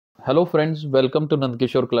Hello friends, welcome to Nand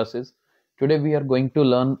Kishore classes. Today we are going to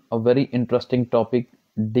learn a very interesting topic,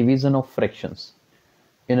 division of fractions.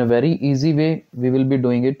 In a very easy way, we will be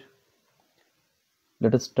doing it.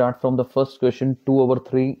 Let us start from the first question, 2 over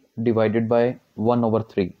 3 divided by 1 over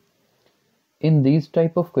 3. In these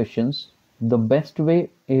type of questions, the best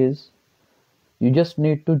way is you just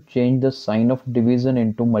need to change the sign of division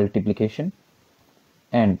into multiplication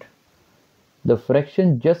and the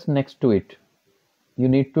fraction just next to it you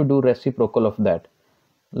need to do reciprocal of that,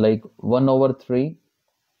 like 1 over 3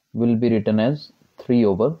 will be written as 3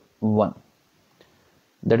 over 1.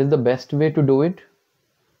 That is the best way to do it.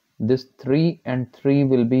 This 3 and 3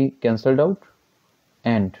 will be cancelled out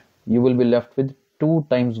and you will be left with 2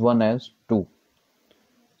 times 1 as 2.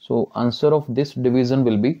 So answer of this division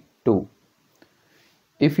will be 2.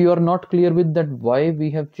 If you are not clear with that why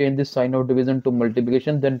we have changed this sign of division to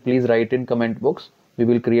multiplication, then please write in comment box. We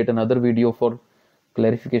will create another video for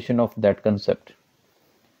clarification of that concept.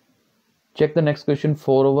 Check the next question,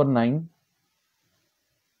 4 over 9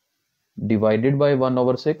 divided by 1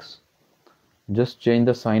 over 6. Just change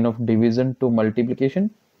the sign of division to multiplication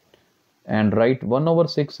and write 1 over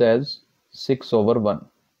 6 as 6 over 1.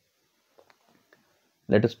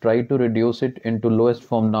 Let us try to reduce it into lowest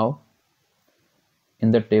form now.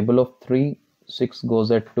 In the table of 3, 6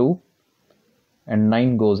 goes at 2 and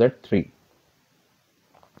 9 goes at 3.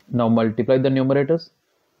 Now multiply the numerators.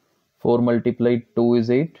 4 multiplied 2 is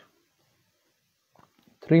 8.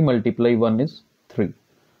 3 multiplied 1 is 3.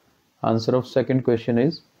 Answer of second question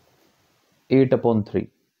is 8 upon 3.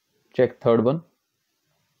 Check third one.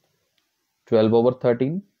 12 over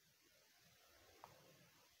 13.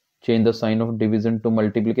 Change the sign of division to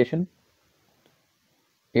multiplication.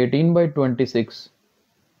 18 by 26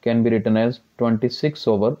 can be written as 26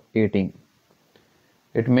 over 18.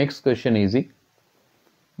 It makes question easy.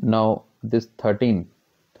 Now this 13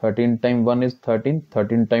 times 1 is 13,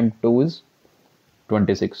 13 times 2 is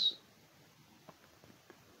 26.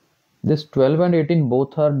 This 12 and 18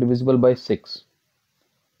 both are divisible by 6.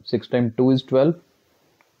 6 times 2 is 12,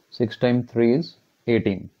 6 times 3 is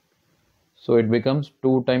 18. So it becomes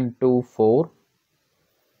 2 times 2, 4.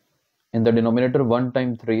 In the denominator 1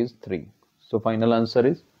 times 3 is 3. So final answer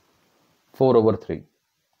is 4 over 3.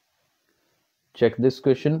 Check this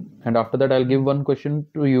question and after that I'll give one question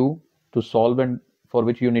to you to solve and for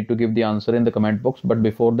which you need to give the answer in the comment box. But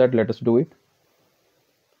before that, let us do it.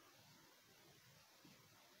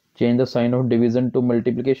 Change the sign of division to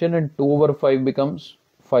multiplication and 2 over 5 becomes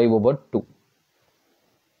 5 over 2.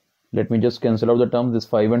 Let me just cancel out the terms. This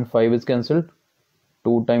 5 and 5 is cancelled.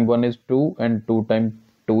 2 times 1 is 2 and 2 times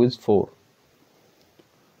 2 is 4.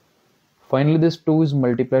 Finally, this 2 is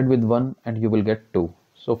multiplied with 1 and you will get 2.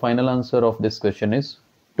 So final answer of this question is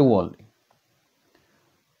 2 only.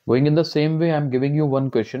 Going in the same way, I am giving you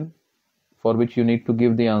one question for which you need to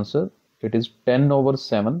give the answer. It is 10 over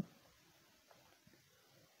 7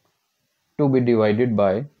 to be divided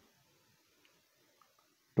by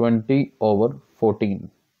 20 over 14.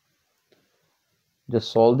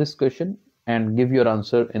 Just solve this question and give your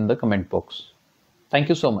answer in the comment box. Thank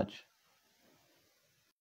you so much.